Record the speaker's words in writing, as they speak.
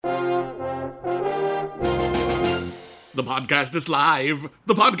The podcast is live.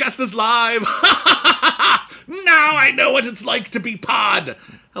 The podcast is live. Now I know what it's like to be pod.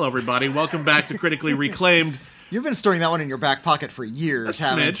 Hello, everybody. Welcome back to Critically Reclaimed. You've been storing that one in your back pocket for years,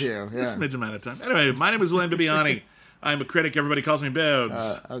 haven't you? A smidge amount of time. Anyway, my name is William Bibiani. I'm a critic. Everybody calls me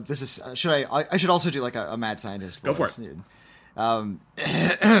Bibbs. This is. I should also do like a mad scientist voice. Go for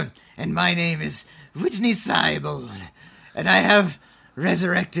it. And my name is Whitney Seibold, and I have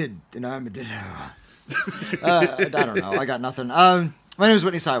resurrected an armadillo. I don't know. I got nothing. My name is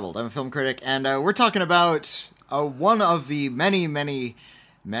Whitney Seibold. I'm a film critic, and we're talking about one of the many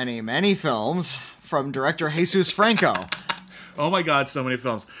films from director Jesus Franco. Oh my God, so many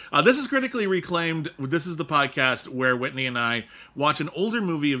films. This is Critically Reclaimed. This is the podcast where Whitney and I watch an older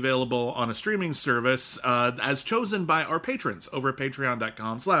movie available on a streaming service as chosen by our patrons over at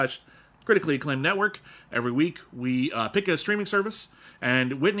patreon.com/Critically Acclaimed Network. Every week we pick a streaming service,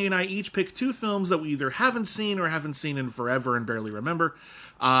 and Whitney and I each pick two films that we either haven't seen or haven't seen in forever and barely remember,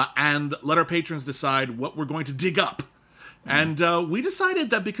 and let our patrons decide what we're going to dig up. And we decided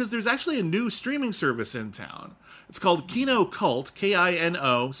that because there's actually a new streaming service in town. It's called Kino Cult,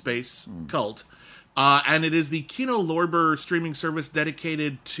 Kino space Cult. And it is the Kino Lorber streaming service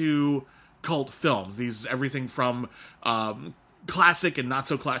dedicated to cult films. These everything from classic and not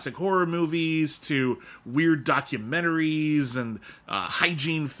so classic horror movies to weird documentaries and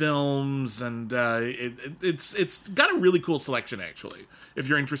hygiene films, and it's got a really cool selection actually. If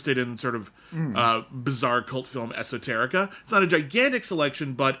you're interested in sort of bizarre cult film esoterica, it's not a gigantic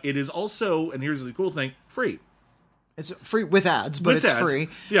selection, but it is also, and here's the cool thing, free. It's free with ads, but it's free.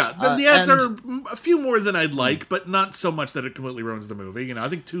 Yeah, the ads are a few more than I'd like, but not so much that it completely ruins the movie. You know, I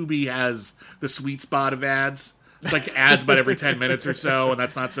think Tubi has the sweet spot of ads. It's like ads about every 10 minutes or so, and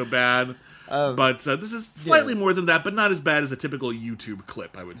that's not so bad. But this is slightly more than that, but not as bad as a typical YouTube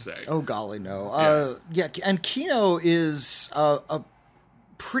clip, I would say. Oh, golly, no. And Kino is a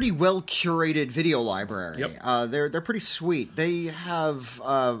pretty well-curated video library. Yep. They're pretty sweet. They have...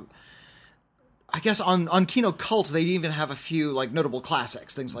 I guess on Kino Cult, they even have a few like notable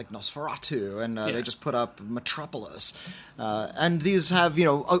classics, things like Nosferatu, and they just put up Metropolis. And these have,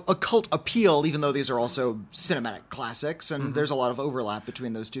 a cult appeal, even though these are also cinematic classics, and there's a lot of overlap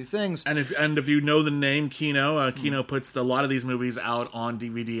between those two things. And if you know the name Kino, Kino puts a lot of these movies out on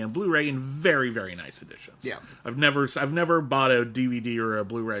DVD and Blu-ray in very, very nice editions. Yeah. I've never bought a DVD or a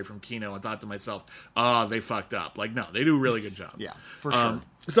Blu-ray from Kino and thought to myself, they fucked up. Like, no, they do a really good job. Yeah, for sure.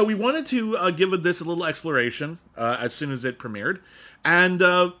 So we wanted to give this a little exploration as soon as it premiered. And,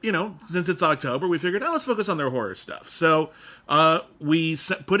 since it's October, we figured, let's focus on their horror stuff. So we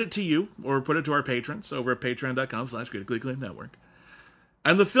put it to you, or put it to our patrons over at patreon.com/Critically Acclaimed Network.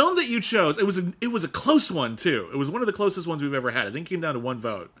 And the film that you chose, it was a close one, too. It was one of the closest ones we've ever had. I think it came down to one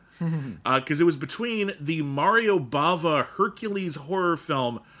vote. Because it was between the Mario Bava Hercules horror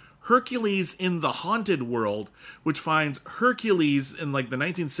film Hercules in the Haunted World, which finds Hercules in like the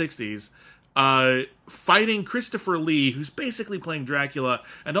 1960s fighting Christopher Lee, who's basically playing Dracula,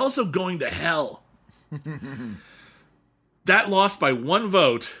 and also going to hell. That lost by one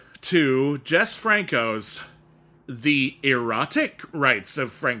vote to Jess Franco's The Erotic Rites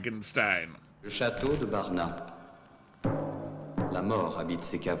of Frankenstein. Le château de Barna. La mort habite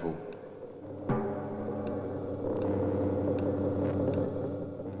ses caveaux.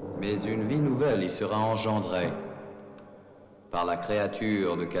 Mais une vie nouvelle y sera engendrée par la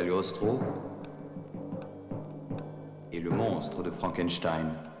créature de Cagliostro et le monstre de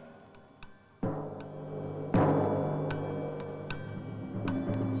Frankenstein.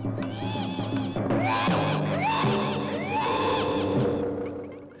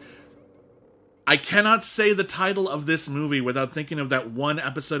 I cannot say the title of this movie without thinking of that one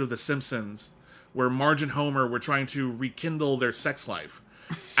episode of The Simpsons where Marge and Homer were trying to rekindle their sex life.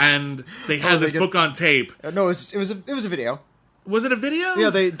 And they had this book on tape. No, it was a video. Was it a video? Yeah,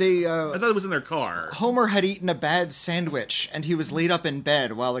 they I thought it was in their car. Homer had eaten a bad sandwich, and he was laid up in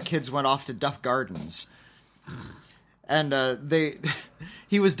bed while the kids went off to Duff Gardens. And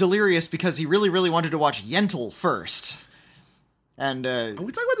he was delirious because he really, really wanted to watch Yentl first. And are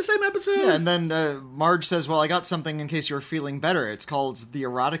we talking about the same episode? Yeah, and then Marge says, well, I got something in case you were feeling better. It's called The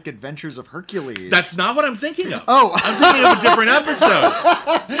Erotic Adventures of Hercules. That's not what I'm thinking of. Oh. I'm thinking of a different episode.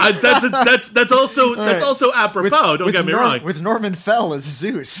 That's also apropos, don't get me wrong. With Norman Fell as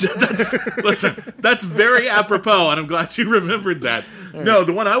Zeus. Listen, that's very apropos, and I'm glad you remembered that. No,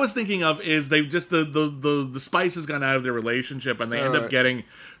 the one I was thinking of is they've just the spice has gone out of their relationship, and they end up getting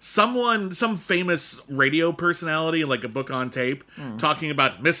some famous radio personality, like a book on tape, talking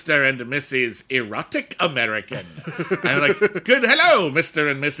about Mr. and Mrs. Erotic American. And like, good, hello, Mr.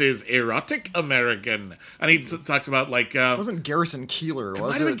 and Mrs. Erotic American. And he talks about like... it wasn't Garrison Keillor, was it?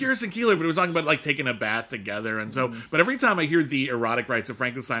 Might have been Garrison Keillor, but it was talking about like taking a bath together. And so, but every time I hear the erotic rights of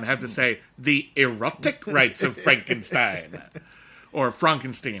Frankenstein, I have to say the erotic rights of Frankenstein. Or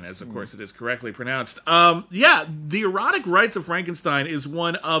Frankenstein, as of course it is correctly pronounced. Yeah, The Erotic Rights of Frankenstein is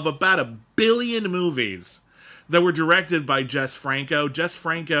one of about 1 billion movies that were directed by Jess Franco. Jess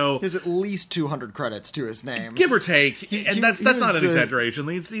Franco... He has at least 200 credits to his name. Give or take. That's not an exaggeration.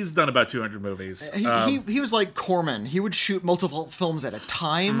 He's done about 200 movies. He was like Corman. He would shoot multiple films at a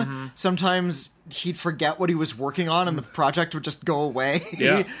time. Sometimes he'd forget what he was working on and the project would just go away.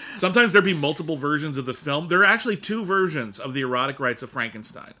 Yeah. Sometimes there'd be multiple versions of the film. There are actually 2 versions of The Erotic Rights of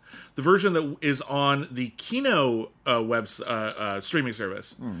Frankenstein. The version that is on the Kino streaming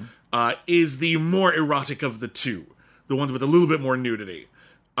service is the more erotic of the 2. The ones with a little bit more nudity.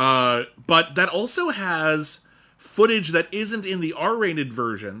 But that also has footage that isn't in the R-rated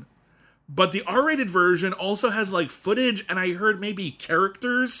version. But the R-rated version also has, like, footage, and I heard maybe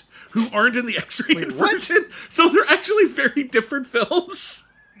characters who aren't in the X-rated version. So they're actually very different films.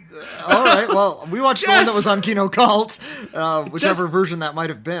 All right, well, we watched the one that was on Kino Cult, whichever version that might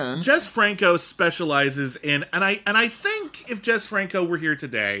have been. Jess Franco specializes in, and I think if Jess Franco were here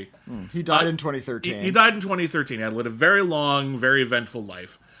today... He died in 2013. He died in 2013. He had lived a very long, very eventful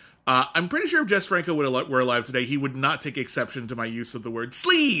life. I'm pretty sure if Jess Franco were alive today, he would not take exception to my use of the word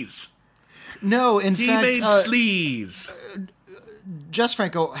sleaze. No, in fact... He made sleaze. Jess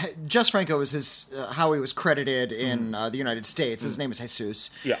Franco is his how he was credited in the United States. His name is Jesus.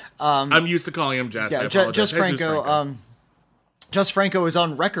 Yeah, I'm used to calling him Jess. Yeah, Jess Franco. Jess Franco is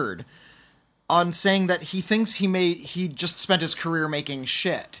on record on saying that he thinks he just spent his career making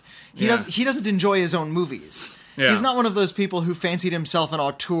shit. He doesn't enjoy his own movies. Yeah. He's not one of those people who fancied himself an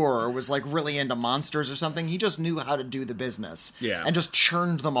auteur or was like really into monsters or something. He just knew how to do the business. Yeah. And just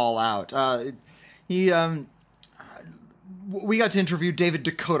churned them all out. We got to interview David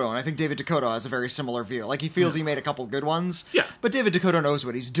Dakota, and I think David Dakota has a very similar view. Like, he feels he made a couple good ones. Yeah. But David Dakota knows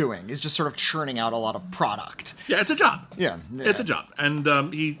what he's doing. He's just sort of churning out a lot of product. Yeah, it's a job. Yeah. It's a job.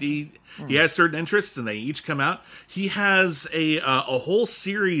 And he has certain interests, and they each come out. He has a whole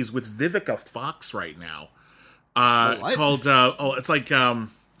series with Vivica Fox right now. Called it's like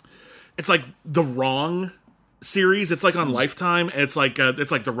The Wrong series. It's like on Lifetime. It's like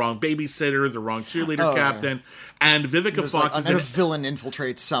The Wrong Babysitter, The Wrong Cheerleader Captain, and Vivica Fox is a villain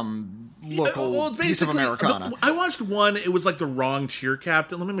infiltrates some local piece of Americana. I watched one. It was like The Wrong Cheer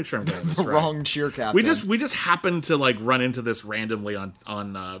Captain. Let me make sure I'm getting this The right. Wrong Cheer Captain. We just happened to like run into this randomly on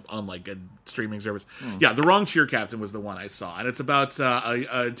like a streaming service. Yeah, The Wrong Cheer Captain was the one I saw, and it's about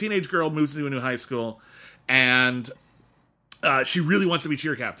a teenage girl moves into a new high school, and she really wants to be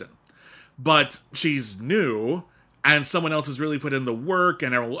cheer captain. But she's new, and someone else has really put in the work,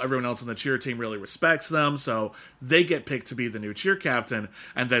 and everyone else on the cheer team really respects them, so they get picked to be the new cheer captain,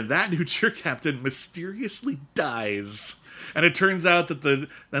 and then that new cheer captain mysteriously dies. And it turns out that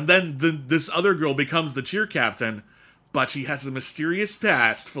this other girl becomes the cheer captain, but she has a mysterious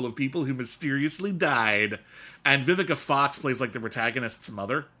past full of people who mysteriously died, and Vivica Fox plays like the protagonist's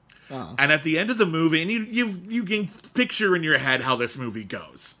mother. Oh. And at the end of the movie, and you can picture in your head how this movie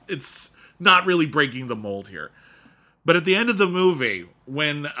goes. It's not really breaking the mold here. But at the end of the movie,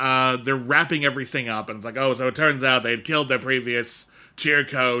 when they're wrapping everything up, and it's like, oh, so it turns out they had killed their previous cheer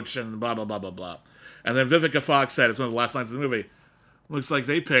coach, and blah, blah, blah, blah, blah. And then Vivica Fox said, it's one of the last lines of the movie, looks like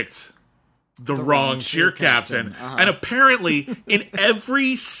they picked the wrong cheer captain. Uh-huh. And apparently, in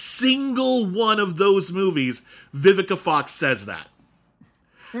every single one of those movies, Vivica Fox says that.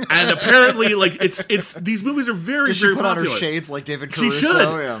 And apparently, like, it's these movies are very, Does she very put popular. on her shades like David Caruso? She should.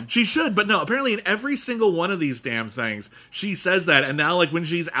 Yeah. She should. But no, apparently in every single one of these damn things, she says that. And now, like, when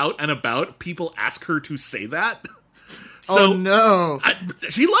she's out and about, people ask her to say that. So, oh, no.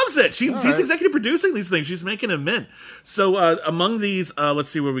 She loves it. She's executive producing these things. She's making them in. So, among these, let's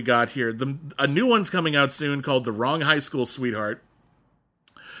see what we got here. A new one's coming out soon called The Wrong High School Sweetheart.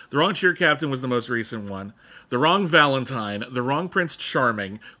 The Wrong Cheer Captain was the most recent one. The Wrong Valentine, The Wrong Prince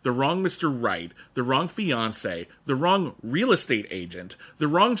Charming, The Wrong Mr. Right, The Wrong Fiancé, The Wrong Real Estate Agent, The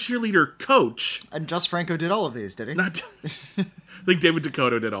Wrong Cheerleader Coach. And Jess Franco did all of these, did he? I think David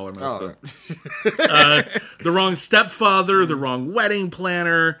Dakota did all of most of them. The Wrong Stepfather, The Wrong Wedding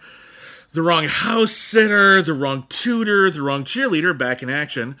Planner, the wrong house sitter, the wrong tutor, the wrong cheerleader, back in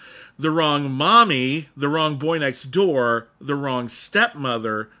action, the wrong mommy, the wrong boy next door, the wrong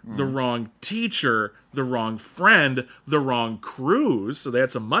stepmother, the wrong teacher, the wrong friend, the wrong cruise. So they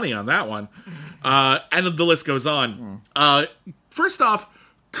had some money on that one. And the list goes on. First off,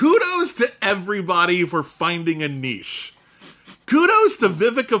 kudos to everybody for finding a niche. Kudos to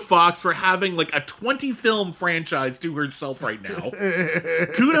Vivica Fox for having like a 20-film franchise to herself right now.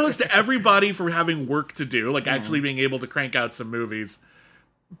 Kudos to everybody for having work to do, like actually being able to crank out some movies.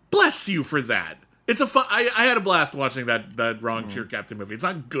 Bless you for that. It's a fun. I had a blast watching that Wrong Cheer Captain movie. It's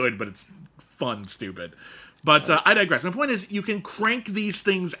not good, but it's fun, stupid. But I digress. My point is, you can crank these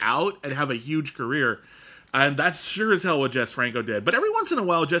things out and have a huge career, and that's sure as hell what Jess Franco did. But every once in a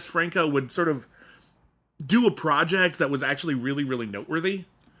while, Jess Franco would sort of do a project that was actually really, really noteworthy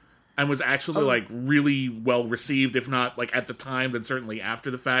and was actually like really well received, if not like at the time, then certainly after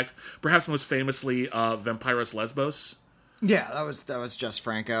the fact. Perhaps most famously, Vampiros Lesbos. Yeah, that was Jess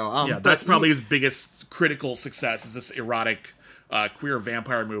Franco. Yeah, that's probably his biggest critical success, is this erotic queer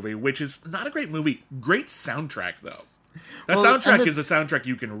vampire movie, which is not a great movie. Great soundtrack, though. That soundtrack is a soundtrack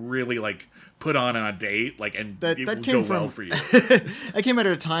you can really like put on a date, like, and it will go well for you. I came at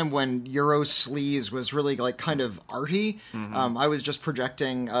a time when Euro sleaze was really like kind of arty. I was just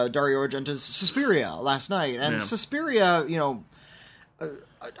projecting Dario Argento's Suspiria last night, and Suspiria, you know,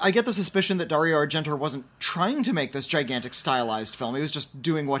 I get the suspicion that Dario Argento wasn't trying to make this gigantic stylized film. He was just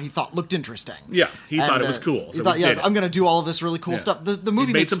doing what he thought looked interesting. Yeah, he thought it was cool. So he thought, I'm going to do all of this really cool stuff. The movie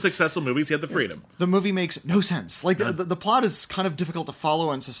he made some successful movies. He had the freedom. The movie makes no sense. Like the plot is kind of difficult to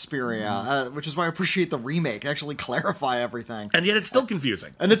follow in Suspiria, which is why I appreciate the remake. They actually clarify everything. And yet it's still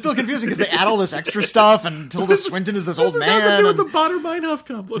confusing. And it's still confusing because they add all this extra stuff, and Tilda Swinton is this old man. Has to do with the Baader-Meinhof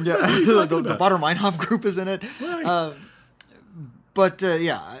complex. Yeah, the Baader-Meinhof group is in it. Right.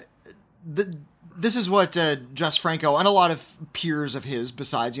 This is what Jess Franco and a lot of peers of his,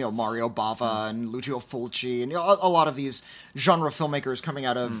 besides, you know, Mario Bava and Lucio Fulci, and, you know, a lot of these genre filmmakers coming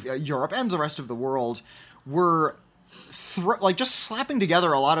out of Europe and the rest of the world, were just slapping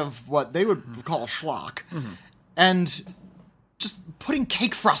together a lot of what they would call schlock, and just putting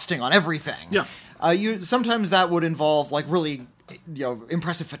cake frosting on everything. Yeah. Sometimes that would involve like really, you know,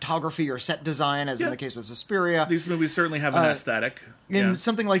 impressive photography or set design, as in the case with Suspiria. These movies certainly have an aesthetic. In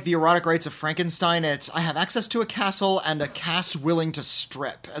something like The Erotic Rites of Frankenstein, it's, I have access to a castle and a cast willing to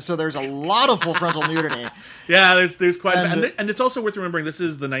strip. So there's a lot of full frontal nudity. Yeah, there's quite and it's also worth remembering this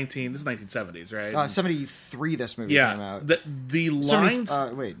is 1970s, right? 73 this movie came out. The lines...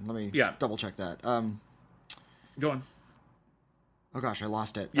 wait, let me double check that. Go on. Oh gosh, I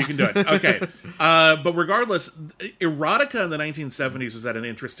lost it. You can do it. Okay. But regardless, erotica in the 1970s was at an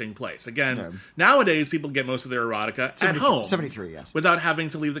interesting place. Again, nowadays people get most of their erotica at home. 73, yes. Without having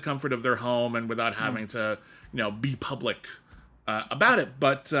to leave the comfort of their home and without having to, you know, be public about it.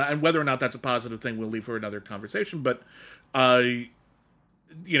 But, and whether or not that's a positive thing, we'll leave for another conversation. But, you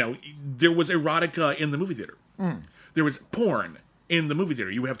know, there was erotica in the movie theater. There was porn in the movie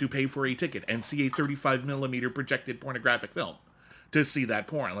theater. You would have to pay for a ticket and see a 35mm projected pornographic film to see that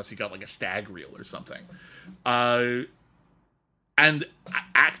porn, unless you got like a stag reel or something. And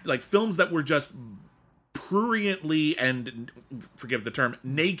like films that were just pruriently and, forgive the term,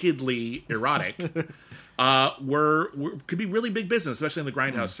 nakedly erotic could be really big business, especially in the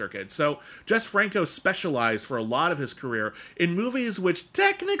grindhouse circuit. So Jess Franco specialized for a lot of his career in movies which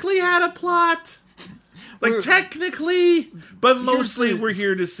technically had a plot. Like, technically, but mostly we're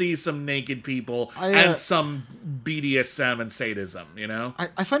here to see some naked people and some BDSM and sadism, you know?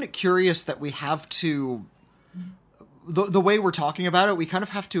 I find it curious that we have to... The way we're talking about it, we kind of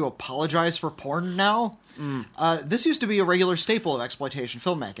have to apologize for porn now. This used to be a regular staple of exploitation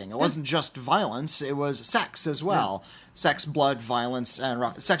filmmaking. It wasn't just violence, it was sex as well. Sex, blood, violence,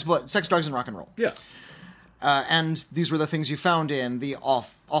 and sex, drugs, and rock and roll. Yeah. And these were the things you found in the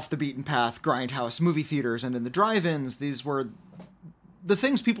off the beaten path grindhouse movie theaters and in the drive-ins. These were the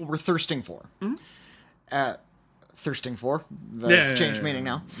things people were thirsting for. Thirsting for. That's changed meaning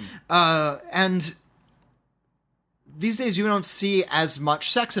now. And these days you don't see as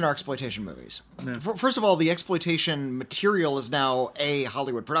much sex in our exploitation movies. First of all, the exploitation material is now a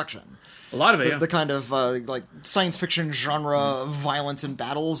Hollywood production. A lot of it, The kind of, like, science fiction genre violence and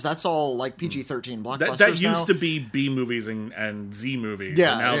battles, that's all, like, PG-13 blockbusters That used to be B movies and Z movies,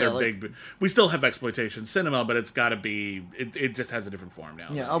 and now they're like, big. We still have exploitation cinema, but it's got to be... It just has a different form now.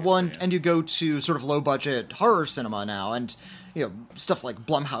 Yeah, well, and you go to sort of low-budget horror cinema now, and, you know, stuff like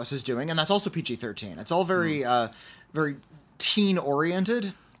Blumhouse is doing, and that's also PG-13. It's all very, very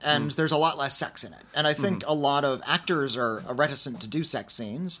teen-oriented. and there's a lot less sex in it. And I think a lot of actors are reticent to do sex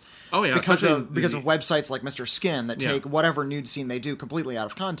scenes. Oh, yeah. Because of especially websites like Mr. Skin that take whatever nude scene they do completely out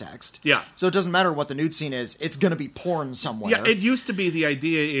of context. Yeah. So it doesn't matter what the nude scene is, it's going to be porn somewhere. Yeah, it used to be the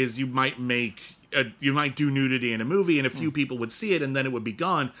idea is you might do nudity in a movie, and a few people would see it, and then it would be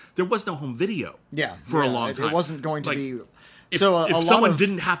gone. There was no home video. For a long time. It wasn't going to be. If lot someone of,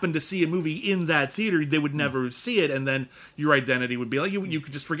 didn't happen to see a movie in that theater, they would never see it, and then your identity would be like you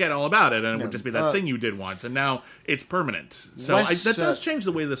could just forget all about it, and it would just be that thing you did once, and now it's permanent. So that does change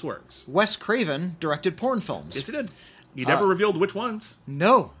the way this works. Wes Craven directed porn films. Yes, he did. He never revealed which ones.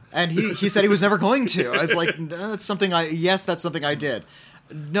 No, and he said he was never going to. I was like, that's something that's something I did.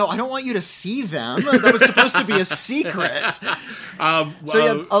 No, I don't want you to see them. That was supposed to be a secret. Doing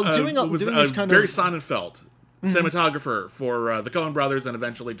this kind Barry of Sonnenfeld, cinematographer for the Coen Brothers, and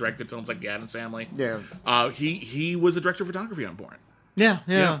eventually directed films like The Addams Family. Yeah. He was a director of photography on porn.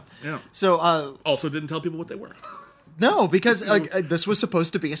 Yeah. So Also didn't tell people what they were. no, because this was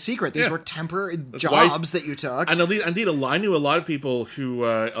supposed to be a secret. These were temporary jobs that you took. I knew a lot of people who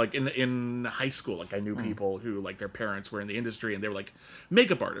like in high school. Like I knew people who like their parents were in the industry and they were like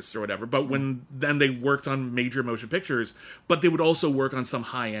makeup artists or whatever. But then they worked on major motion pictures, but they would also work on some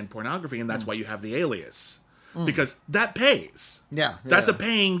high end pornography, and that's why you have the Alias. Because that pays. That's a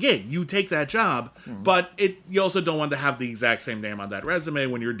paying gig. You take that job, but you also don't want to have the exact same name on that resume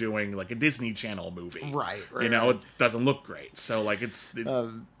when you're doing like a Disney Channel movie. Right. It doesn't look great. So like it's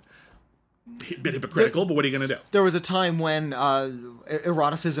a bit hypocritical, but what are you going to do? There was a time when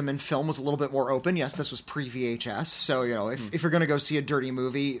eroticism in film was a little bit more open. Yes, this was pre-VHS, so if you're going to go see a dirty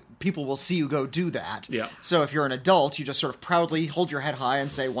movie, people will see you go do that. Yeah. So if you're an adult, you just sort of proudly hold your head high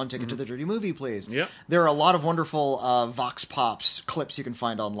and say, "One ticket to the dirty movie, please." Yeah. There are a lot of wonderful Vox Pops clips you can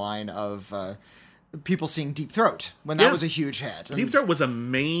find online of people seeing Deep Throat when that was a huge hit. Deep Throat was a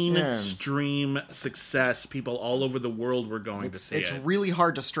mainstream success. People all over the world were going to see it. It's really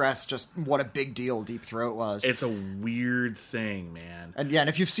hard to stress just what a big deal Deep Throat was. It's a weird thing, man. And and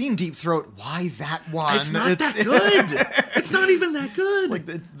if you've seen Deep Throat, why that one? It's not that good. It's not even that good.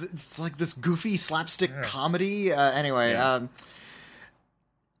 It's like this goofy slapstick comedy. Anyway.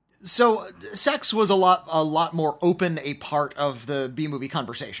 So sex was a lot more open a part of the B-movie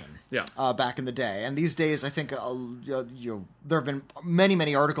conversation. Back in the day, and these days I think there have been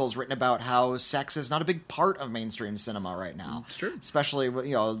many articles written about how sex is not a big part of mainstream cinema right now. It's true. Especially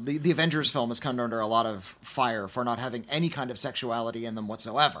the Avengers film has come under a lot of fire for not having any kind of sexuality in them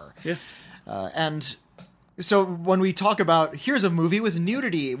whatsoever. And so when we talk about here's a movie with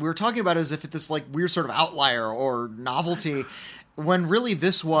nudity, we're talking about it as if it's this like weird sort of outlier or novelty. When really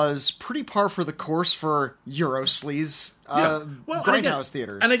this was pretty par for the course for Eurosleaze grindhouse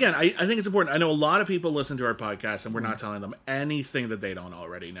theaters. And again, I think it's important. I know a lot of people listen to our podcast, and we're not telling them anything that they don't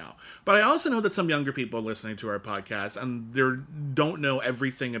already know. But I also know that some younger people are listening to our podcast, and they don't know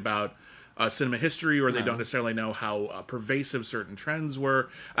everything about cinema history, or they don't necessarily know how pervasive certain trends were.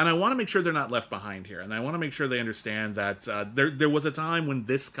 And I want to make sure they're not left behind here. And I want to make sure they understand that there was a time when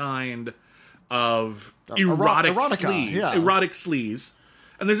this kind of erotic sleaze.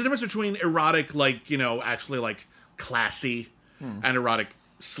 And there's a difference between erotic, actually like classy and erotic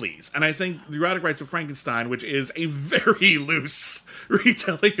sleaze. And I think The Erotic Rites of Frankenstein, which is a very loose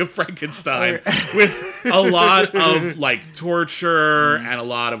retelling of Frankenstein with a lot of like torture and a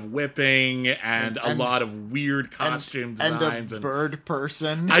lot of whipping and a lot of weird costume designs and a bird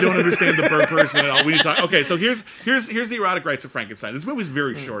person. I don't understand the bird person at all. We need to talk. Okay, so here's The Erotic Rites of Frankenstein. This movie's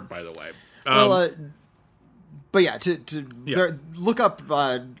very short, by the way. But yeah, look up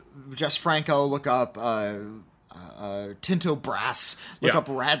Jess Franco, look up Tinto Brass, look up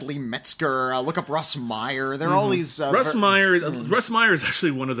Radley Metzger, look up Russ Meyer. There are all these. Russ Meyer is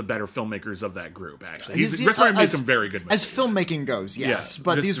actually one of the better filmmakers of that group. Actually, Russ Meyer made some very good movies. As filmmaking goes, yes,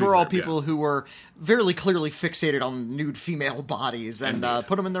 but these were all people who were very clearly fixated on nude female bodies and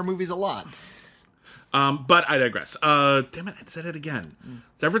put them in their movies a lot. But I digress. Damn it, I said it again.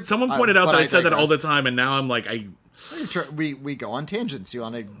 Someone pointed out that I said that all the time, and now I'm like, we go on tangents. You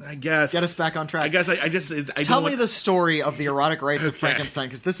want to, I guess, get us back on track? I guess tell me the story of The Erotic Rites of Frankenstein,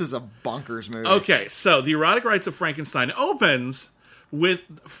 because this is a bonkers movie. Okay, so The Erotic Rites of Frankenstein opens with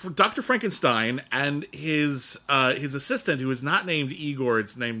Dr. Frankenstein and his assistant, who is not named Igor,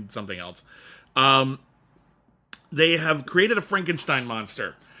 it's named something else. They have created a Frankenstein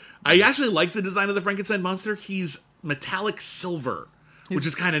monster. I actually like the design of the Frankenstein monster. He's metallic silver, which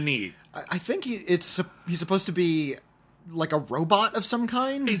is kind of neat. I think he's supposed to be like a robot of some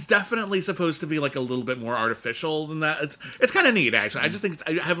kind. It's definitely supposed to be like a little bit more artificial than that. It's kind of neat, actually. I just think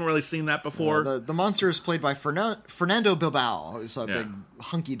I haven't really seen that before. The monster is played by Fernando Bilbao, who's a big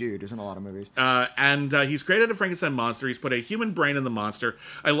hunky dude who's in a lot of movies. And he's created a Frankenstein monster. He's put a human brain in the monster.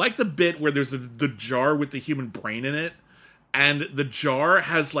 I like the bit where there's the jar with the human brain in it. And the jar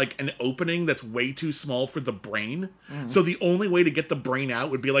has, like, an opening that's way too small for the brain. So the only way to get the brain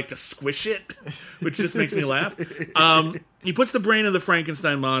out would be, like, to squish it, which just makes me laugh. He puts the brain in the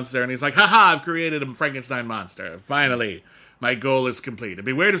Frankenstein monster, and he's like, haha, I've created a Frankenstein monster. Finally, my goal is complete. It'd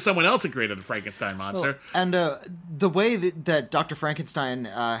be weird if someone else had created a Frankenstein monster. And the way that Dr. Frankenstein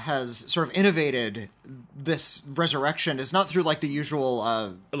has sort of innovated this resurrection is not through, like, the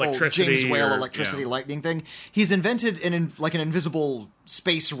usual electricity James Whale or, electricity lightning thing. He's invented an invisible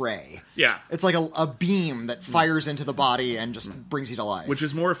space ray. Yeah. It's like a beam that fires into the body and just brings you to life. Which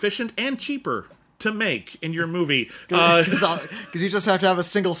is more efficient and cheaper to make in your movie. Because you just have to have a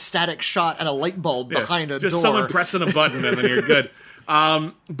single static shot and a light bulb behind a door. Just someone pressing a button and then you're good.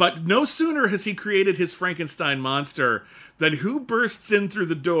 But no sooner has he created his Frankenstein monster than who bursts in through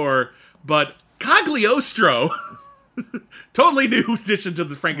the door but Cagliostro, totally new addition to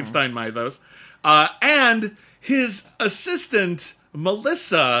the Frankenstein mythos, and his assistant,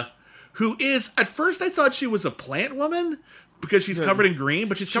 Melissa, who is, at first I thought she was a plant woman, because she's covered in green,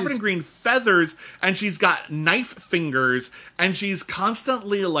 but she's covered in green feathers, and she's got knife fingers, and she's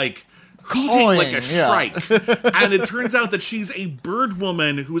constantly, like, hooting like a shrike. And it turns out that she's a bird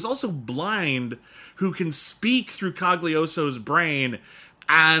woman who is also blind, who can speak through Cagliostro's brain,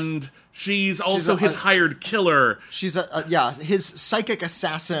 and she's also his hired killer. She's his psychic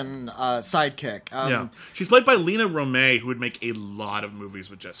assassin sidekick. She's played by Lena Romay, who would make a lot of movies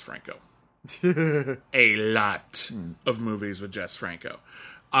with Jess Franco. A lot of movies with Jess Franco.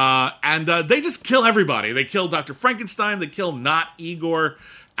 And they just kill everybody. They kill Dr. Frankenstein, they kill Not Igor,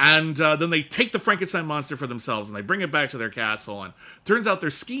 and then they take the Frankenstein monster for themselves, and they bring it back to their castle, and turns out their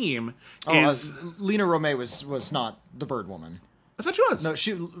scheme is... Lena Romay was not the bird woman. I thought she was.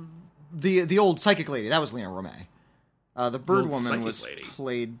 No, the old psychic lady, that was Lena Romay. The bird woman was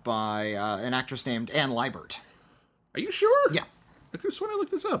played by an actress named Anne Liebert. Are you sure? Yeah. I could have sworn I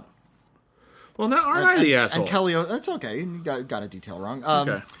looked this up. Well, now aren't I the asshole? And Cagliostro, that's okay. You got a detail wrong.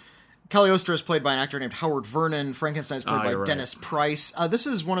 Okay. Cagliostro is played by an actor named Howard Vernon. Frankenstein is played by Dennis Price. This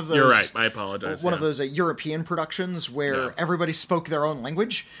is one of those... You're right. I apologize. One of those European productions where everybody spoke their own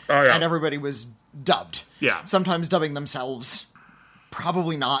language and everybody was dubbed. Yeah. Sometimes dubbing themselves.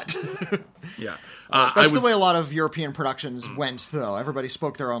 Probably not. Yeah. That's the way a lot of European productions went, though. Everybody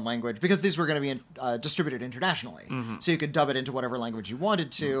spoke their own language, because these were going to be distributed internationally. So you could dub it into whatever language you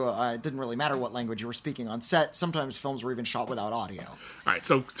wanted to. It didn't really matter what language you were speaking on set. Sometimes films were even shot without audio. All right,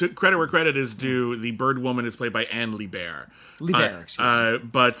 so to credit where credit is due, the bird woman is played by Anne Liebert. Excuse me.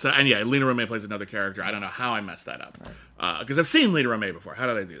 And Lena Romay plays another character. I don't know how I messed that up. Because I've seen Lena Romay before. How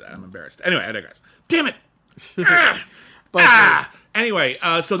did I do that? I'm embarrassed. Anyway, I digress. Damn it! Anyway,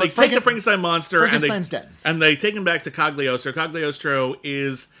 so they take the Frankenstein monster Frankenstein's dead. And they take him back to Cagliostro. Cagliostro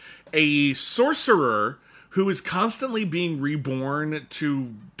is a sorcerer who is constantly being reborn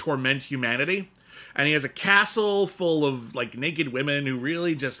to torment humanity. And he has a castle full of, like, naked women who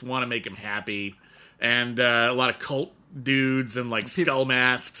really just want to make him happy. And a lot of cult dudes and, like, skull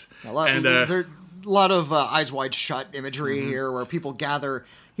masks. A lot of Eyes Wide Shut imagery here, where people gather.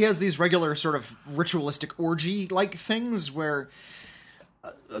 He has these regular sort of ritualistic orgy-like things where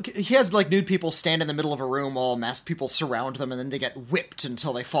he has, like, nude people stand in the middle of a room while masked people surround them, and then they get whipped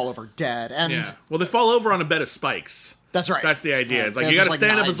until they fall over dead. And well, they fall over on a bed of spikes. That's right. That's the idea. It's like, you gotta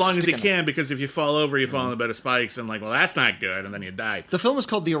stand up as long as you can, because if you fall over, you fall on a bed of spikes, and like, well, that's not good, and then you die. The film is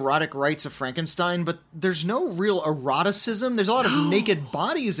called The Erotic Rites of Frankenstein, but there's no real eroticism. There's a lot of naked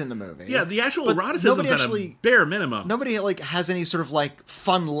bodies in the movie. Yeah, the actual eroticism is at a bare minimum. Nobody, like, has any sort of, like,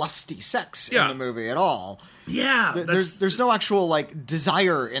 fun, lusty sex in the movie at all. Yeah. There's no actual, like,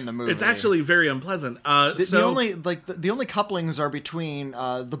 desire in the movie. It's actually very unpleasant. The only couplings are between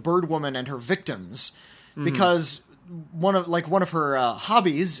the bird woman and her victims, because one of her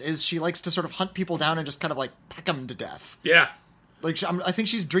hobbies is she likes to sort of hunt people down and just kind of, like, peck them to death. Yeah. Like, I think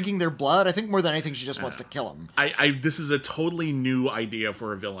she's drinking their blood. I think more than anything, she just wants to kill them. This is a totally new idea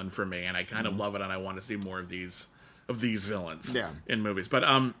for a villain for me, and I kind of love it, and I want to see more of these villains in movies. But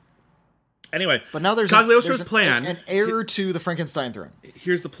anyway, but now there's Cagliostro's plan. An heir to the Frankenstein throne.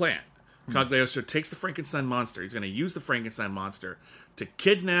 Here's the plan. Cagliostro takes the Frankenstein monster. He's going to use the Frankenstein monster to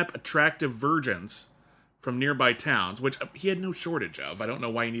kidnap attractive virgins from nearby towns, which he had no shortage of. I don't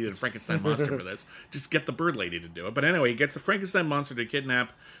know why he needed a Frankenstein monster for this. Just get the bird lady to do it. But anyway, he gets the Frankenstein monster to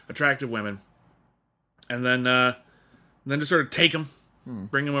kidnap attractive women. And then And then just sort of take them,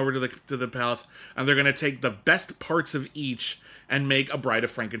 bring them over to the palace, and they're going to take the best parts of each and make a Bride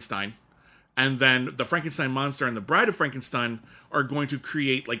of Frankenstein. And then the Frankenstein monster and the Bride of Frankenstein are going to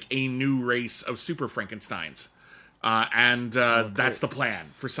create like a new race of super Frankensteins. That's the plan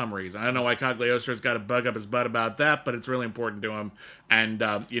for some reason. I don't know why Cagliostro's got a bug up his butt about that, but it's really important to him. And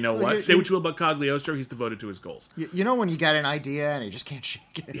you know what? Say what you will about Cagliostro, he's devoted to his goals. You know when you got an idea and you just can't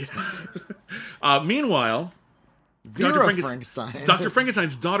shake it? Meanwhile, Vera Frankenstein. Dr.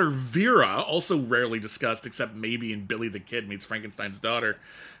 Frankenstein's daughter, Vera, also rarely discussed, except maybe in Billy the Kid Meets Frankenstein's Daughter,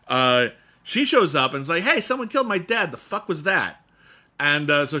 she shows up and is like, hey, someone killed my dad. The fuck was that? And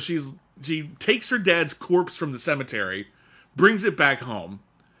so she takes her dad's corpse from the cemetery, brings it back home,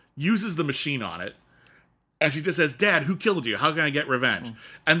 uses the machine on it, and she just says, Dad, who killed you? How can I get revenge?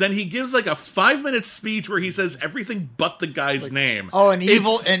 And then he gives like a 5-minute speech where he says everything but the guy's name. Oh, an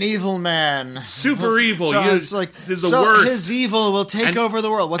evil man. Super evil. So it's like, this is the worst. His evil will take over the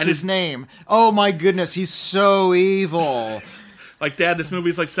world. What's his name? Oh my goodness, he's so evil. Like, Dad, this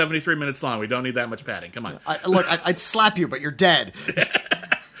movie's like 73 minutes long. We don't need that much padding. Come on. I'd slap you, but you're dead.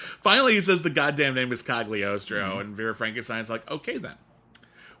 Finally, he says the goddamn name is Cagliostro, and Vera Frankenstein's like, okay then.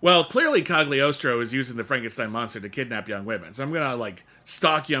 Well, clearly Cagliostro is using the Frankenstein monster to kidnap young women. So I'm going to, like,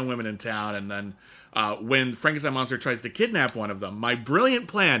 stalk young women in town, and then when Frankenstein monster tries to kidnap one of them, my brilliant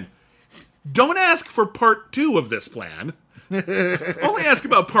plan, don't ask for part 2 of this plan. Only ask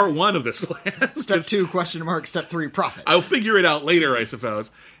about part 1 of this plan. Step 2, question mark. Step 3, profit. I'll figure it out later, I suppose.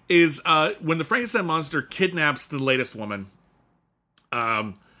 Is when the Frankenstein monster kidnaps the latest woman,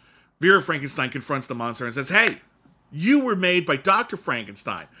 Vera Frankenstein confronts the monster and says, hey, you were made by Dr.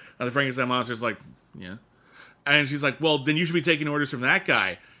 Frankenstein. And the Frankenstein monster's like, yeah. And she's like, well, then you should be taking orders from that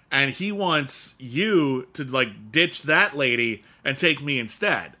guy. And he wants you to, like, ditch that lady and take me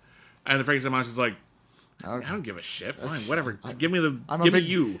instead. And the Frankenstein monster's like, okay. I don't give a shit. Fine, whatever. Give me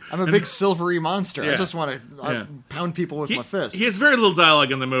you. I'm a big silvery monster. Yeah. I just want to pound people with my fists. He has very little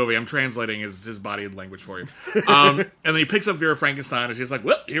dialogue in the movie. I'm translating his body language for you. And then he picks up Vera Frankenstein, and she's like,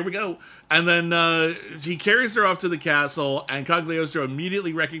 well, here we go. And then he carries her off to the castle, and Cagliostro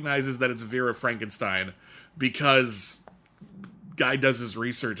immediately recognizes that it's Vera Frankenstein because guy does his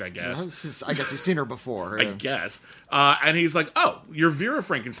research, I guess. I guess he's seen her before. I guess. And he's like, oh, you're Vera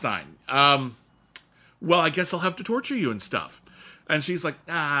Frankenstein. Well, I guess I'll have to torture you and stuff. And she's like,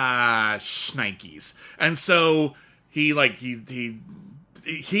 shnikes. And so he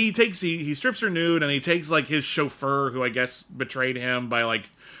strips her nude, and he takes like his chauffeur, who I guess betrayed him by like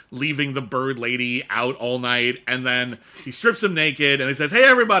leaving the bird lady out all night, and then he strips him naked, and he says, hey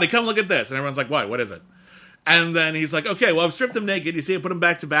everybody, come look at this. And everyone's like, what is it? And then he's like, okay, well, I've stripped him naked. You see, I put him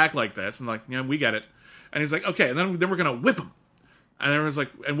back to back like this. And like, yeah, we get it. And he's like, okay, and then we're gonna whip him. And everyone's like,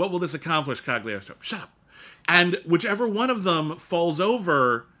 and what will this accomplish, Cagliostro? Shut up. And whichever one of them falls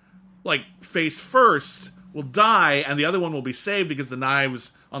over, like, face first, will die, and the other one will be saved because the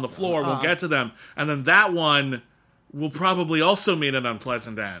knives on the floor will get to them. And then that one will probably also meet an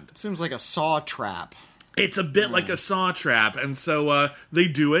unpleasant end. Seems like a saw trap. It's a bit like a saw trap. And so they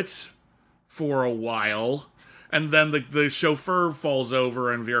do it for a while. And then the chauffeur falls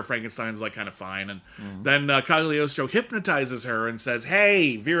over, and Vera Frankenstein's, like, kind of fine. And then Cagliostro hypnotizes her and says,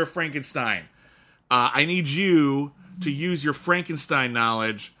 hey, Vera Frankenstein, I need you to use your Frankenstein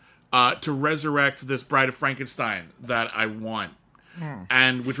knowledge to resurrect this Bride of Frankenstein that I want.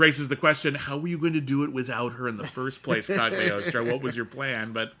 And which raises the question, how were you going to do it without her in the first place, Cagliostro? What was your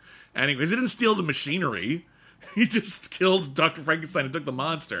plan? But anyways, he didn't steal the machinery. He just killed Dr. Frankenstein and took the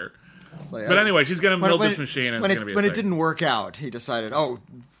monster. Like, but anyway, she's going to build this machine, and it's going to be a when thing. it didn't work out, he decided,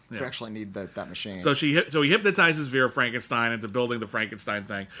 we actually need that machine. So he hypnotizes Vera Frankenstein into building the Frankenstein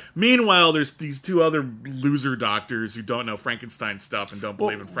thing. Meanwhile, there's these two other loser doctors who don't know Frankenstein stuff and don't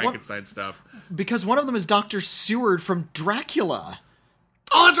believe in Frankenstein stuff. Because one of them is Dr. Seward from Dracula.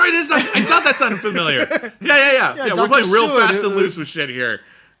 Oh, that's right. I thought that sounded familiar. Yeah, we're playing real fast and loose with shit here.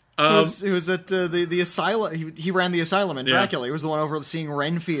 He was at the asylum. He ran the asylum in Dracula. He was the one overseeing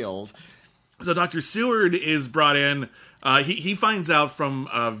Renfield. So Dr. Seward is brought in. He finds out from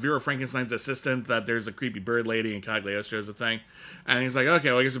Vera Frankenstein's assistant that there's a creepy bird lady and Cagliostro's a thing. And he's like, okay,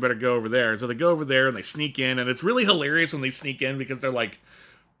 well, I guess we better go over there. And so they go over there and they sneak in. And it's really hilarious when they sneak in because they're like,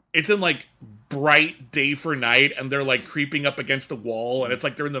 it's in like bright day for night, and they're like creeping up against a wall, and it's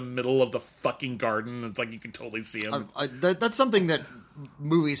like they're in the middle of the fucking garden. It's like you can totally see them. That's something that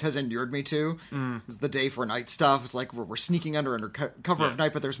movies has endeared me to. Is the day for night stuff. It's like we're sneaking under cover of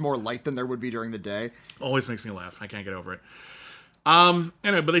night, but there's more light than there would be during the day. Always makes me laugh. I can't get over it.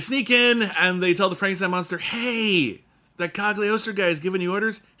 Anyway, but they sneak in and they tell the Frankenstein monster, "Hey, that Cagliostro guy is giving you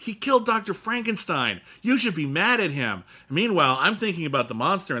orders? He killed Dr. Frankenstein. You should be mad at him. Meanwhile, I'm thinking about the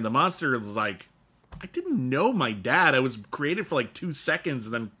monster, and the monster is like, I didn't know my dad. I was created for like 2 seconds,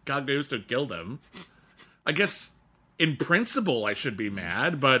 and then Cagliostro killed him. I guess in principle I should be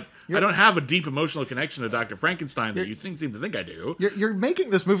mad, but I don't have a deep emotional connection to Dr. Frankenstein that you seem to think I do. You're making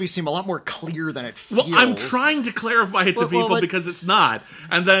this movie seem a lot more clear than it feels. Well, I'm trying to clarify it to people because it's not.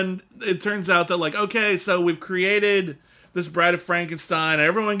 And then it turns out that, like, okay, so we've created this Bride of Frankenstein, and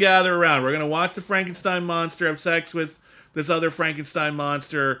everyone gather around. We're going to watch the Frankenstein monster have sex with this other Frankenstein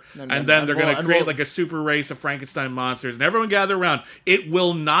monster, and then they're going to create like a super race of Frankenstein monsters, and everyone gather around. It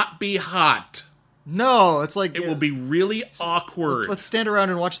will not be hot. No, it's like... It will be really awkward. Let's stand around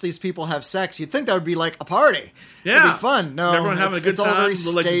and watch these people have sex. You'd think that would be like a party. Yeah. It'd be fun. No, everyone having a good it's all time. very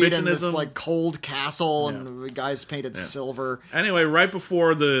staid in this exhibitionism. like cold castle, and the guys painted silver. Anyway, right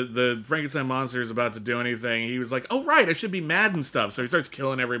before the Frankenstein monster is about to do anything, he was like, oh, right, I should be mad and stuff. So he starts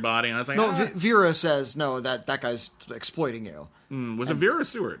killing everybody, and I was like, No, Vera says, no, that guy's exploiting you. was it Vera or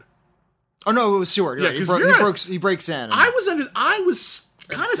Seward? Oh, no, it was Seward. Yeah, Right. 'cause He breaks in. And I was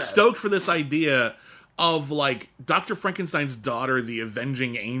kind of stoked for this idea of, like, Dr. Frankenstein's daughter, the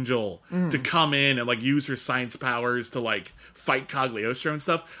avenging angel, to come in and, like, use her science powers to, like, fight Cagliostro and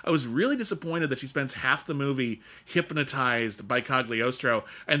stuff. I was really disappointed that she spends half the movie hypnotized by Cagliostro,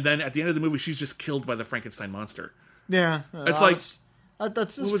 and then at the end of the movie, she's just killed by the Frankenstein monster. Yeah. It's like...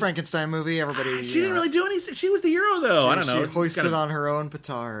 That's this Frankenstein movie. Everybody... She didn't really do anything. She was the hero, though. I don't know. She hoisted on her own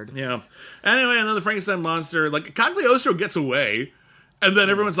petard. Yeah. Anyway, and then the Frankenstein monster, like, Cagliostro gets away, and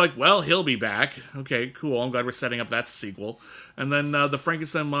then everyone's like, well, he'll be back. Okay, cool. I'm glad we're setting up that sequel. And then the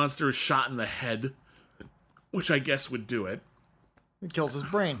Frankenstein monster is shot in the head, which I guess would do it. It kills his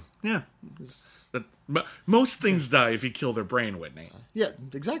brain. Yeah. Most things die if you kill their brain, Whitney. Yeah,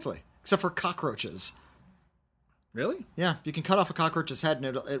 exactly. Except for cockroaches. Really? Yeah, you can cut off a cockroach's head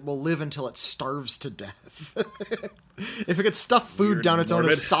and it will live until it starves to death. If it could stuff food Weird down and its own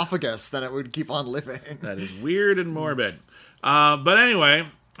morbid. esophagus, then it would keep on living. That is weird and morbid. But anyway,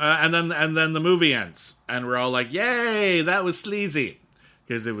 and then the movie ends, and we're all like, "Yay, that was sleazy,"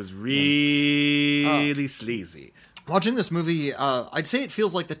 because it was really sleazy. Watching this movie, I'd say it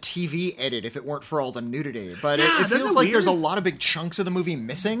feels like the TV edit if it weren't for all the nudity. But Yeah, it isn't feels it like weird? there's a lot of big chunks of the movie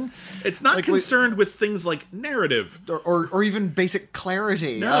missing. It's not Like, concerned with things like narrative. Or even basic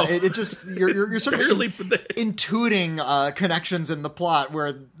clarity. No. It just you're sort Barely, of but they- intuiting connections in the plot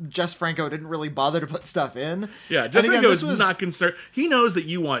where Jess Franco didn't really bother to put stuff in. Yeah, And Jeff again, Franco this is was- not concerned. He knows that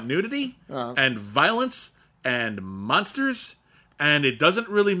you want nudity and violence and monsters, and it doesn't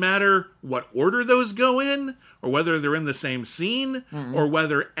really matter what order those go in, or whether they're in the same scene, or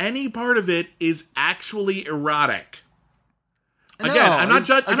whether any part of it is actually erotic. Again, No, I'm not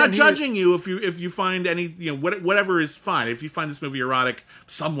again, judging you if you find any, whatever is fine. If you find this movie erotic,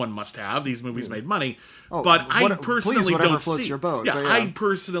 someone must have. These movies made money, but I personally please, whatever don't floats see. your boat, Yeah, but yeah. I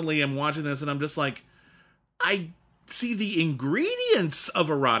personally am watching this, and I'm just like, I see the ingredients of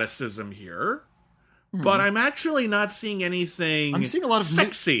eroticism here, but I'm actually not seeing anything. I'm seeing a lot of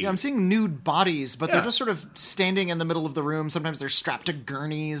sexy. I'm seeing nude bodies, but Yeah. they're just sort of standing in the middle of the room. Sometimes they're strapped to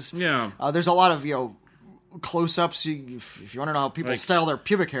gurneys. Yeah. There's a lot of close-ups. If you want to know how people style their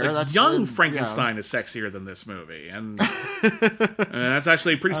pubic hair, that's Young Frankenstein is sexier than this movie, and that's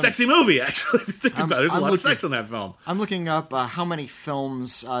actually a pretty sexy movie. Actually, if you think about it, there's a lot of sex in that film. I'm looking up how many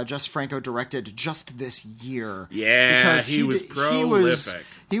films Jess Franco directed just this year. Yeah, because he was prolific.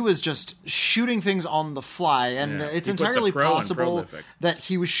 He was just shooting things on the fly, and Yeah, it's he put the entirely pro in possible prolific. that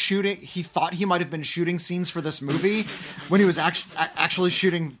he was shooting. He thought he might have been shooting scenes for this movie when he was actually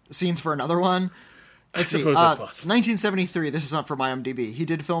shooting scenes for another one. Let's see. suppose that's possible. 1973. This is not from IMDb. He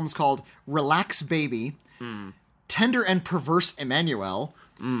did films called Relax Baby, Tender and Perverse Emmanuel,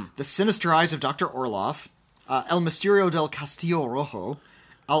 The Sinister Eyes of Dr. Orloff, El Misterio del Castillo Rojo,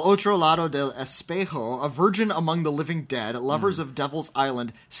 Al Otro Lado del Espejo, A Virgin Among the Living Dead, Lovers of Devil's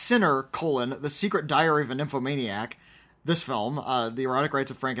Island, Sinner, The Secret Diary of a Nymphomaniac, this film, The Erotic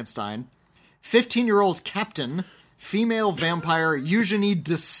Rites of Frankenstein, 15-Year-Old Captain, Female Vampire Eugenie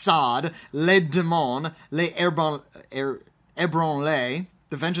de Sade, Les Démons, Les Ébranlés,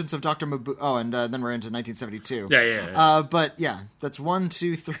 The Vengeance of Dr. Mabu... Oh, and then we're into 1972. Yeah. But yeah, that's 1,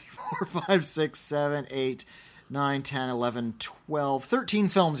 2, 3, 4, 5, 6, 7, 8, 9, 10, 11, 12, 13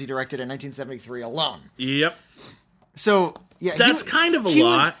 films he directed in 1973 alone. Yep. So, yeah. That's kind of a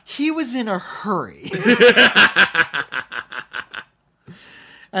lot. He was in a hurry.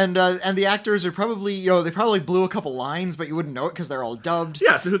 And the actors are probably, they probably blew a couple lines, but you wouldn't know it because they're all dubbed.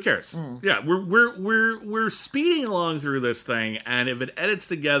 Yeah, so who cares? Yeah, we're speeding along through this thing, and if it edits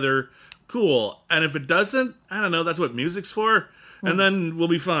together, cool. And if it doesn't, I don't know, that's what music's for. And then we'll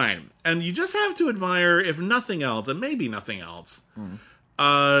be fine. And you just have to admire, if nothing else, and maybe nothing else,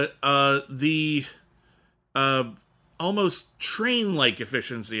 the almost train-like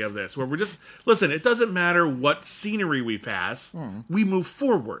efficiency of this, where we're just, listen, it doesn't matter what scenery we pass, we move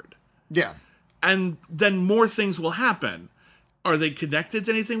forward. Yeah. And then more things will happen. Are they connected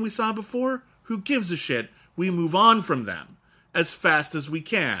to anything we saw before? Who gives a shit? We move on from them as fast as we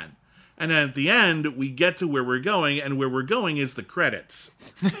can. And at the end, we get to where we're going, and where we're going is the credits.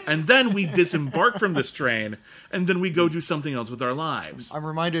 And then we disembark from this train, and then we go do something else with our lives. I'm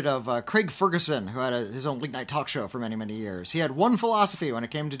reminded of Craig Ferguson, who had his own late-night talk show for many, many years. He had one philosophy when it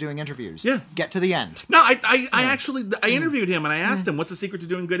came to doing interviews. Yeah. Get to the end. No, I actually interviewed him, and I asked him, what's the secret to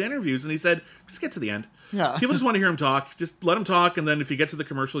doing good interviews? And he said, just get to the end. Yeah. People just want to hear him talk. Just let him talk, and then if you get to the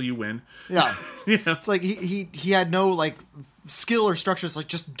commercial, you win. Yeah. Yeah. It's like he had no, skill or structure. It's like,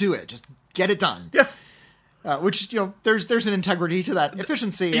 just do it. Just get it done. Yeah. Which, there's an integrity to that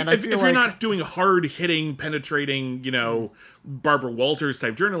efficiency. And if you're not doing hard-hitting, penetrating, Barbara Walters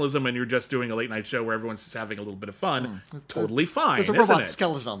type journalism, and you're just doing a late-night show where everyone's just having a little bit of fun, totally fine, there's a robot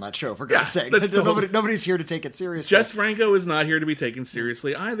skeleton on that show, for God's sake. Nobody's here to take it seriously. Jess Franco is not here to be taken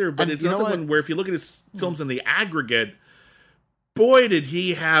seriously either, but it's not the one where, if you look at his films in the aggregate, boy, did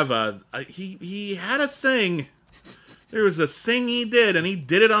he have he had a thing. There was a thing he did, and he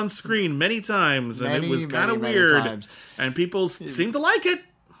did it on screen many times, and it was kind of weird, and people seemed to like it.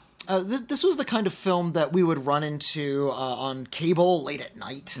 This was the kind of film that we would run into on cable late at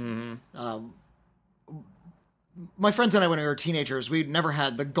night. My friends and I, when we were teenagers, we never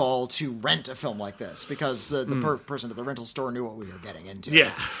had the gall to rent a film like this, because the person at the rental store knew what we were getting into.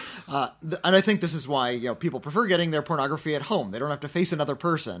 Yeah. And I think this is why people prefer getting their pornography at home. They don't have to face another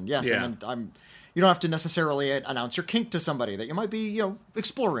person. Yes, Yeah. and you don't have to necessarily announce your kink to somebody that you might be,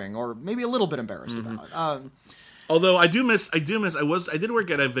 exploring or maybe a little bit embarrassed about. Although I did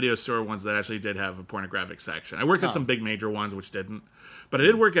work at a video store once that actually did have a pornographic section. I worked at some big major ones which didn't. But I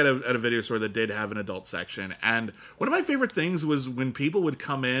did work at a video store that did have an adult section. And one of my favorite things was when people would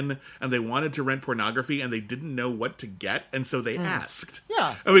come in and they wanted to rent pornography and they didn't know what to get, and so they asked.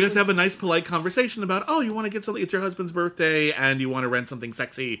 Yeah. And we got to have a nice, polite conversation about, you want to get something, it's your husband's birthday, and you want to rent something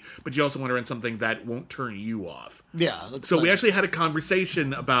sexy, but you also want to rent something that won't turn you off. Yeah. So we actually had a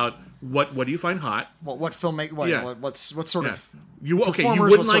conversation about what do you find hot? What filmmaking? What sort of you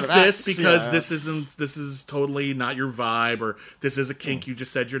wouldn't like this because this is totally not your vibe, or this is a kink you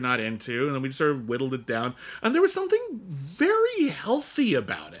just said you're not into, and then we just sort of whittled it down, and there was something very healthy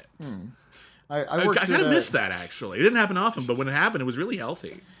about it. I kind of missed that, actually. It didn't happen often, but when it happened, it was really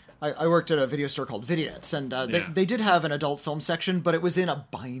healthy. I worked at a video store called Vidiots, and they did have an adult film section, but it was in a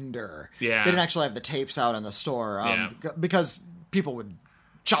binder. Yeah. They didn't actually have the tapes out in the store because people would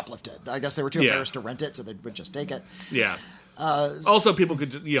shoplift it. I guess they were too embarrassed to rent it, so they would just take it. Yeah. Also, people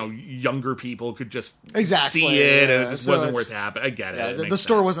could, younger people could just exactly see it, and it just wasn't worth happening. I get it. The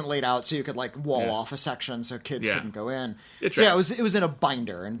store wasn't laid out, so you could wall off a section so kids couldn't go in. It was in a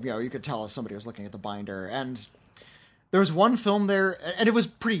binder, and you could tell if somebody was looking at the binder. And there was one film there, and it was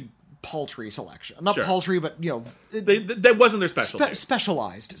pretty paltry selection. Not paltry, but that wasn't their specialty.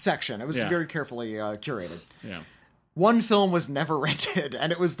 Specialized section. It was very carefully curated. Yeah. One film was never rented,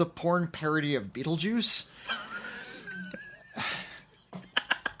 and it was the porn parody of Beetlejuice.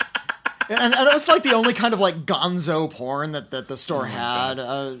 And it was the only kind of gonzo porn that the store had.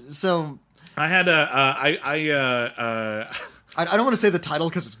 So I had I don't want to say the title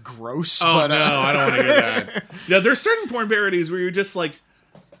because it's gross. Oh, but, no, I don't want to hear that. Yeah, there's certain porn parodies where you're just like,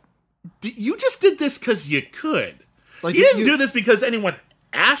 you just did this because you could. You didn't do this because anyone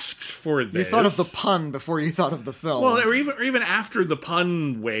asked for this. You thought of the pun before you thought of the film. Well, or even after the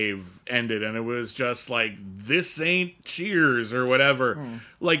pun wave ended, and it was just like, this ain't Cheers or whatever.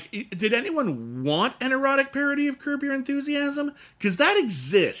 Did anyone want an erotic parody of Curb Your Enthusiasm? Because that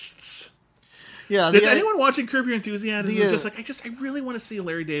exists. Yeah. Is anyone watching Curb Your Enthusiasm who's just like, I really want to see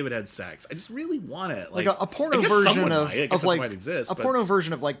Larry David had sex. I just really want it. A porno version exist, porno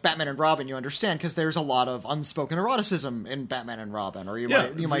version of Batman and Robin, you understand, because there's a lot of unspoken eroticism in Batman and Robin, or you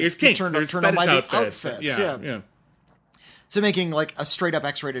might be turned on by the outfits. Yeah. So making a straight up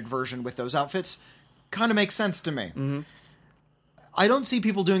X-rated version with those outfits kind of makes sense to me. Mm-hmm. I don't see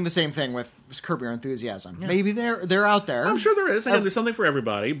people doing the same thing with Curb Your Enthusiasm. Yeah. Maybe they're out there. I'm sure there is. There's something for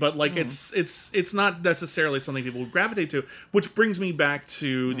everybody, but it's not necessarily something people would gravitate to. Which brings me back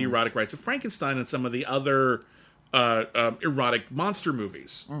to the erotic rights of Frankenstein and some of the other erotic monster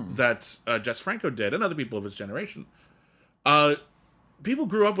movies that Jess Franco did, and other people of his generation. People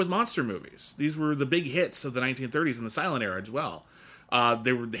grew up with monster movies. These were the big hits of the 1930s and the silent era as well.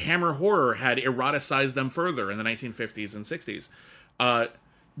 The Hammer horror had eroticized them further in the 1950s and 60s.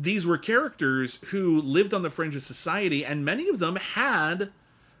 These were characters who lived on the fringe of society, and many of them had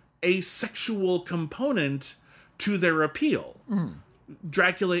a sexual component to their appeal.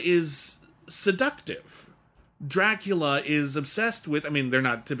 Dracula is seductive. Dracula is obsessed with, I mean, they're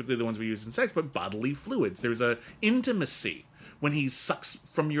not typically the ones we use in sex, but bodily fluids. There's a intimacy when he sucks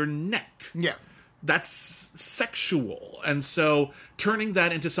from your neck. Yeah. That's sexual. And so turning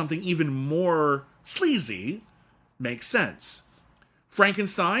that into something even more sleazy makes sense.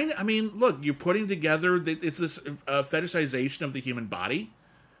 Frankenstein, I mean, look, you're putting together, it's this fetishization of the human body.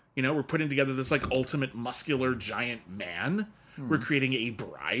 You know, we're putting together this, like, ultimate muscular giant man. We're creating a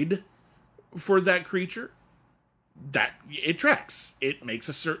bride for that creature. That, it tracks. It makes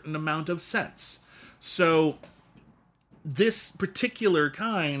a certain amount of sense. So, this particular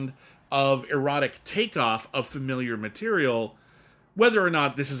kind of erotic takeoff of familiar material, whether or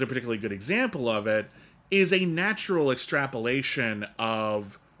not this is a particularly good example of it, is a natural extrapolation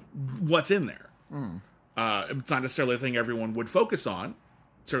of what's in there. It's not necessarily a thing everyone would focus on.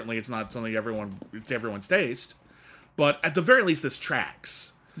 Certainly it's not something it's everyone's taste. But at the very least, this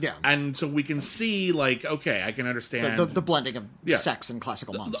tracks. Yeah. And so we can see, like, okay, I can understand... The blending of sex and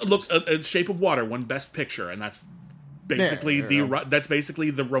classical monsters. Look, Shape of Water won Best Picture, and that's basically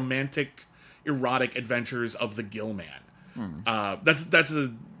the romantic, erotic adventures of the Gill Man. That's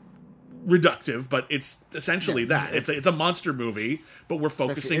a reductive, but it's essentially that. It's a monster movie, but we're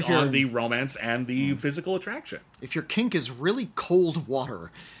focusing on the romance and the physical attraction. If your kink is really cold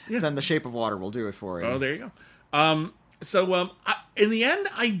water, then The Shape of Water will do it for you. Oh, there you go. In the end,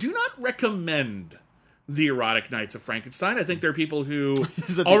 I do not recommend The Erotic Nights of Frankenstein. I think there are people who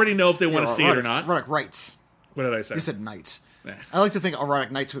already know if they want to see it or not. Erotic Rights. What did I say? You said Nights. Yeah. I like to think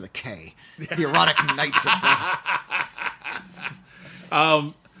Erotic Nights with a K. The Erotic Nights of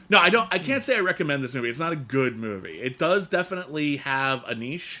Frankenstein. No, I can't say I recommend this movie. It's not a good movie. It does definitely have a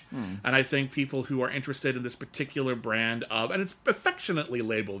niche, and I think people who are interested in this particular brand of, and it's affectionately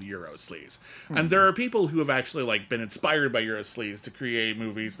labeled Eurosleaze, and there are people who have actually, like, been inspired by Eurosleaze to create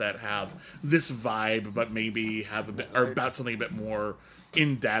movies that have this vibe, but maybe are about something a bit more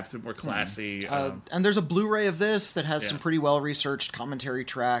in-depth, a bit more classy. And there's a Blu-ray of this that has some pretty well-researched commentary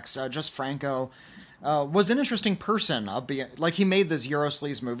tracks. Jess Franco was an interesting person. Like, he made these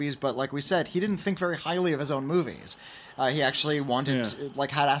Eurosleaze movies, but like we said, he didn't think very highly of his own movies. He actually wanted,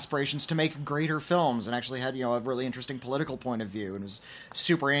 had aspirations to make greater films, and actually had, a really interesting political point of view, and was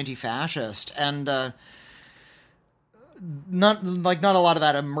super anti-fascist. And not a lot of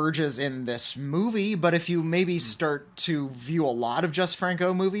that emerges in this movie, but if you maybe start to view a lot of Jess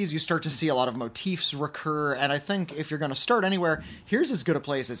Franco movies, you start to see a lot of motifs recur, and I think if you're going to start anywhere, here's as good a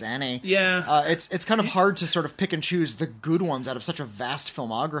place as any. Yeah. It's kind of hard to sort of pick and choose the good ones out of such a vast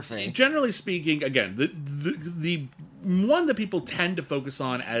filmography. Generally speaking, again, the one that people tend to focus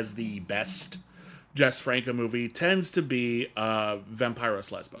on as the best Jess Franco movie tends to be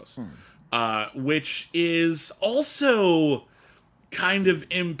Vampiros Lesbos. Which is also kind of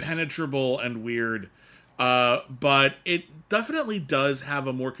impenetrable and weird, but it definitely does have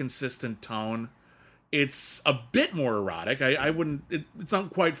a more consistent tone. It's a bit more erotic. I wouldn't... It's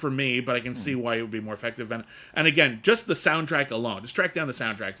not quite for me, but I can see why it would be more effective. And again, just the soundtrack alone. Just track down the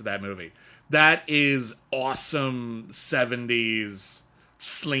soundtrack to that movie. That is awesome 70s,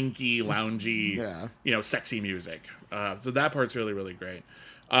 slinky, loungy, sexy music. So that part's really, really great.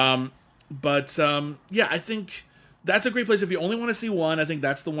 But I think that's a great place. If you only want to see one, I think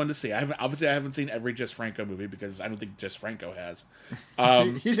that's the one to see. I haven't seen every Jess Franco movie because I don't think Jess Franco has.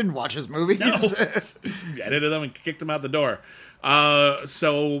 He didn't watch his movies. No. Edited them and kicked them out the door.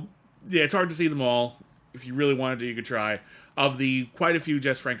 It's hard to see them all. If you really wanted to, you could try. Of the quite a few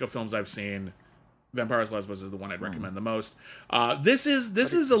Jess Franco films I've seen, Vampiros Lesbos is the one I'd recommend the most. This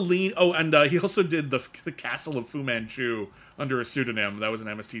is a lean... Oh, and he also did the Castle of Fu Manchu under a pseudonym. That was an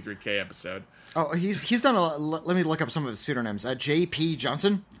MST3K episode. Oh, he's done a... Let me look up some of his pseudonyms. J.P.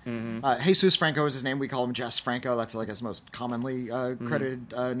 Johnson. Jesus Franco is his name. We call him Jess Franco. That's like his most commonly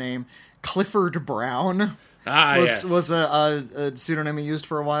credited name. Clifford Brown was a pseudonym he used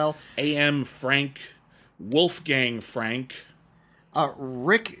for a while. A.M. Frank. Wolfgang Frank.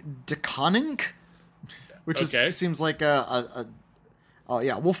 Rick DeConning, which seems like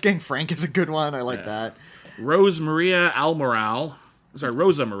Wolfgang Frank is a good one. I like that. Rose Maria Almoral.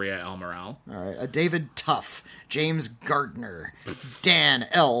 Rosa Maria Almiral. All right, David Tuff, James Gardner, Dan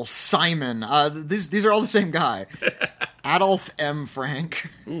L. Simon. These are all the same guy. Adolf M. Frank.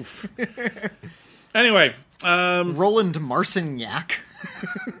 Oof. Anyway, Roland Marcignac.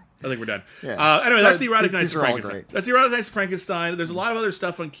 I think we're done. Yeah. Anyway, So that's the Erotic Nights these of are all Frankenstein. great. That's the Erotic Nights of Frankenstein. There's a lot of other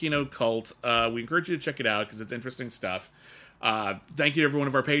stuff on Kino Cult. We encourage you to check it out because it's interesting stuff. Thank you to every one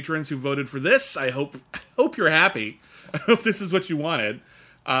of our patrons who voted for this. I hope you're happy. I hope this is what you wanted.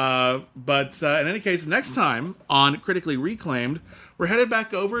 But in any case, next time on Critically Reclaimed, we're headed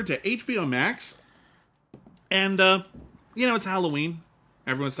back over to HBO Max. And, it's Halloween.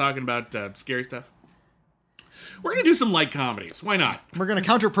 Everyone's talking about scary stuff. We're going to do some light comedies. Why not? We're going to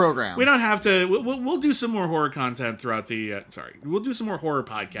counter-program. We don't have to... We'll do some more horror content throughout the... We'll do some more horror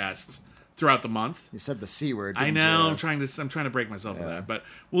podcasts throughout the month. You said the C word. I know. I'm trying to break myself of that. But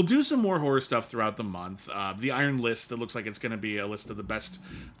we'll do some more horror stuff throughout the month. The Iron List, that looks like it's going to be a list of the best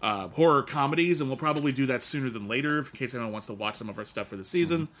horror comedies, and we'll probably do that sooner than later in case anyone wants to watch some of our stuff for the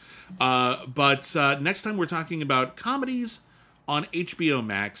season. But next time we're talking about comedies on HBO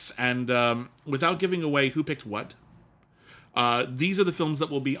Max, and without giving away who picked what, these are the films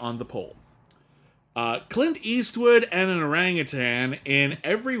that will be on the poll. Clint Eastwood and an orangutan in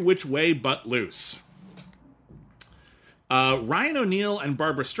Every Which Way But Loose. Ryan O'Neal and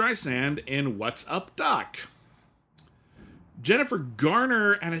Barbara Streisand in What's Up, Doc? Jennifer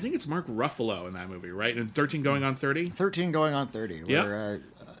Garner, and I think it's Mark Ruffalo in that movie, right? In 13 Going on 30? 13 Going on 30. Yep. Where,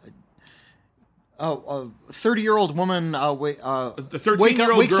 a 30-year-old woman The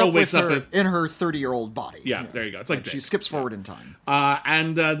 13-year-old girl wakes up in her 30-year-old body. Yeah, there you go. It's like she skips forward in time.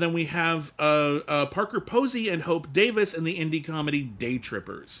 And then we have Parker Posey and Hope Davis in the indie comedy Day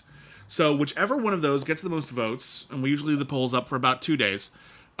Trippers. So whichever one of those gets the most votes, and we usually do the polls up for about 2 days,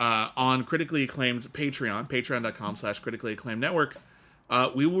 on Critically Acclaimed's Patreon, patreon.com/critically acclaimed network,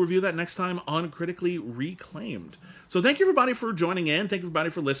 we will review that next time on Critically Reclaimed. So thank you, everybody, for joining in. Thank you, everybody,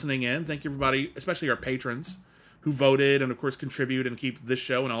 for listening in. Thank you, everybody, especially our patrons who voted and, of course, contribute and keep this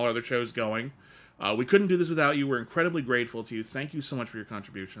show and all our other shows going. We couldn't do this without you. We're incredibly grateful to you. Thank you so much for your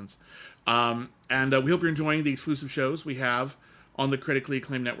contributions. And we hope you're enjoying the exclusive shows we have on the Critically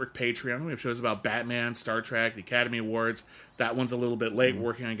Acclaimed Network Patreon. We have shows about Batman, Star Trek, the Academy Awards. That one's a little bit late. We're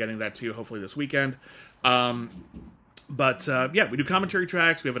working on getting that to you, hopefully this weekend. But we do commentary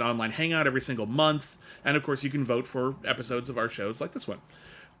tracks. We have an online hangout every single month. And, of course, you can vote for episodes of our shows like this one.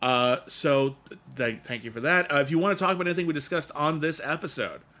 So thank you for that. If you want to talk about anything we discussed on this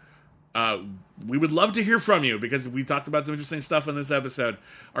episode, we would love to hear from you because we talked about some interesting stuff in this episode.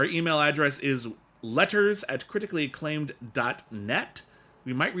 Our email address is letters@criticallyacclaimed.net.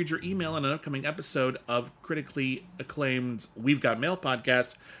 We might read your email in an upcoming episode of Critically Acclaimed We've Got Mail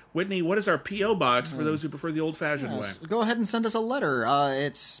podcast. Whitney, what is our P.O. Box for those who prefer the old-fashioned way? Go ahead and send us a letter.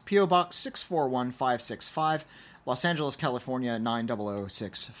 It's P.O. Box 641565, Los Angeles, California,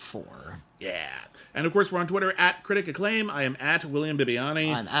 90064. Yeah. And, of course, we're on Twitter @CriticAcclaim. I am @William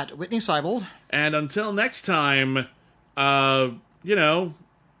Bibiani. I'm @Whitney Seibold. And until next time, catch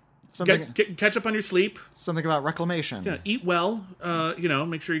up on your sleep. Something about reclamation. Yeah, eat well.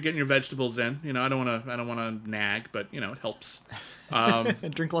 Make sure you're getting your vegetables in. I don't want to nag, but it helps.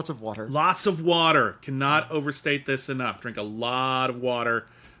 And drink lots of water. Lots of water. Cannot overstate this enough. Drink a lot of water.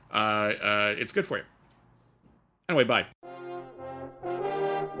 It's good for you. Anyway, bye.